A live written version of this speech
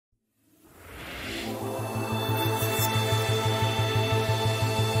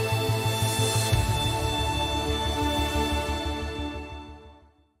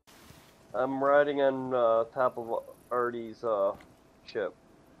I'm riding on top of Artie's ship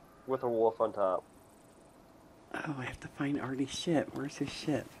with a wolf on top. Oh, I have to find Artie's ship. Where's his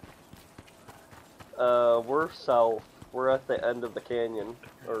ship? We're south. We're at the end of the canyon.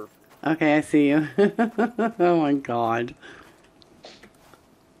 Or Okay, I see you. Oh my god.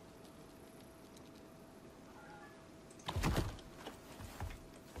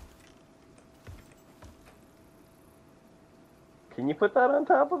 can you put that on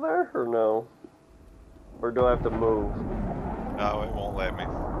top of there, or no? Or do I have to move? No, it won't let me.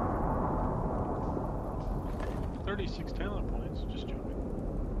 36 talent points. Just joking.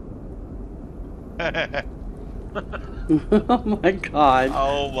 Oh my god.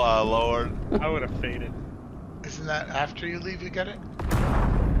 Oh my lord. I would have faded. Isn't that after you leave you get it?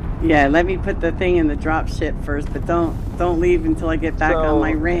 Yeah, let me put the thing in the drop ship first, but don't leave until I get back on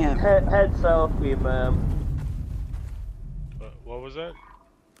my ramp. Head south, ma'am. What was that?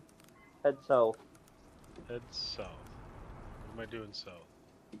 Head south. Head south. What am I doing south?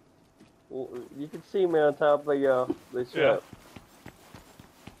 Well, you can see me on top of the ship.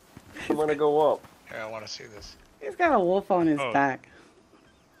 I'm gonna go up. Here, I want to see this. He's got a wolf on his back.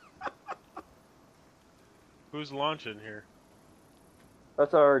 Who's launching here?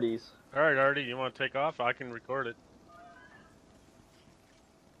 That's Artie's. Alright, Artie, you want to take off? I can record it.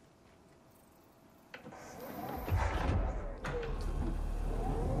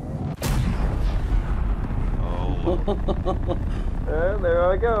 Oh.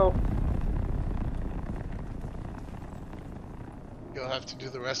 There I go. You'll have to do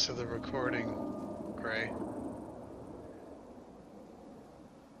the rest of the recording, Gray.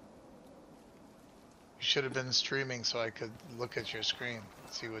 You should have been streaming so I could look at your screen,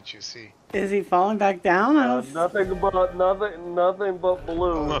 see what you see. Is he falling back down? Nothing but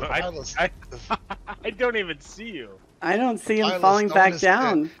blue. I don't even see you. I don't see him Pile of falling stone back is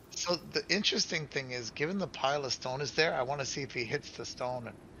down. there. So the interesting thing is, given the pile of stone is there, I want to see if he hits the stone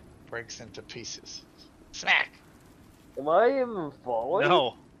and breaks into pieces. Smack! Am I even falling?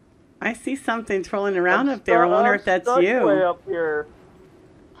 No. I see something trolling around up there. I wonder if that's you. Way up here.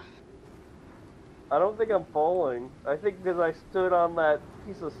 I don't think I'm falling. I think because I stood on that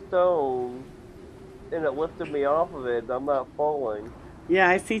piece of stone and it lifted me off of it, I'm not falling. Yeah,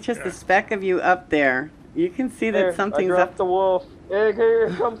 I see just a speck of you up there. You can see that something's I dropped the wolf. Here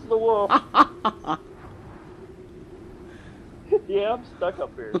comes the wolf. Yeah, I'm stuck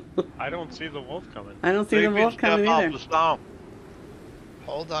up here. I don't see the wolf coming. I don't see the wolf coming either.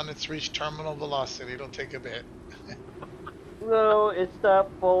 Hold on, it's reached terminal velocity. It'll take a bit. No, it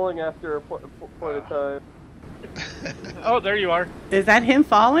stopped falling after a point of time. Oh, there you are. Is that him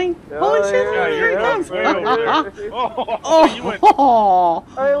falling? Holy shit! Yeah, Here he comes! way over there. Oh, you went.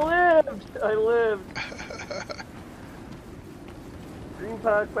 I lived. Green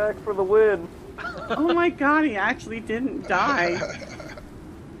pack back for the win. Oh my god, he actually didn't die.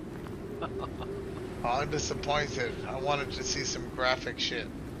 Oh, I'm disappointed. I wanted to see some graphic shit.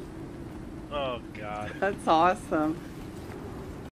 Oh god. That's awesome.